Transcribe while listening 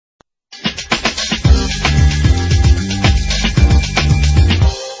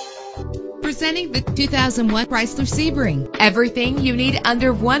Presenting the 2001 Chrysler Sebring. Everything you need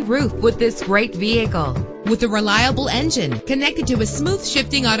under one roof with this great vehicle. With a reliable engine connected to a smooth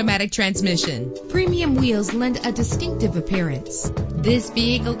shifting automatic transmission, premium wheels lend a distinctive appearance. This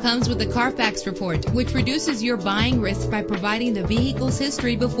vehicle comes with a Carfax report, which reduces your buying risk by providing the vehicle's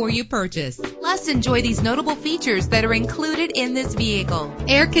history before you purchase. Plus, enjoy these notable features that are included in this vehicle: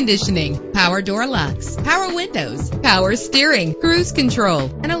 air conditioning, power door locks, power windows, power steering, cruise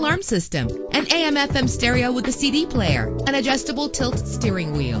control, an alarm system, an AM/FM stereo with a CD player, an adjustable tilt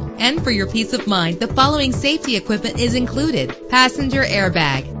steering wheel. And for your peace of mind, the following safety equipment is included: passenger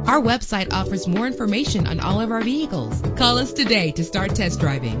airbag. Our website offers more information on all of our vehicles. Call us today to start test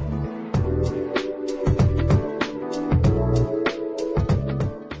driving.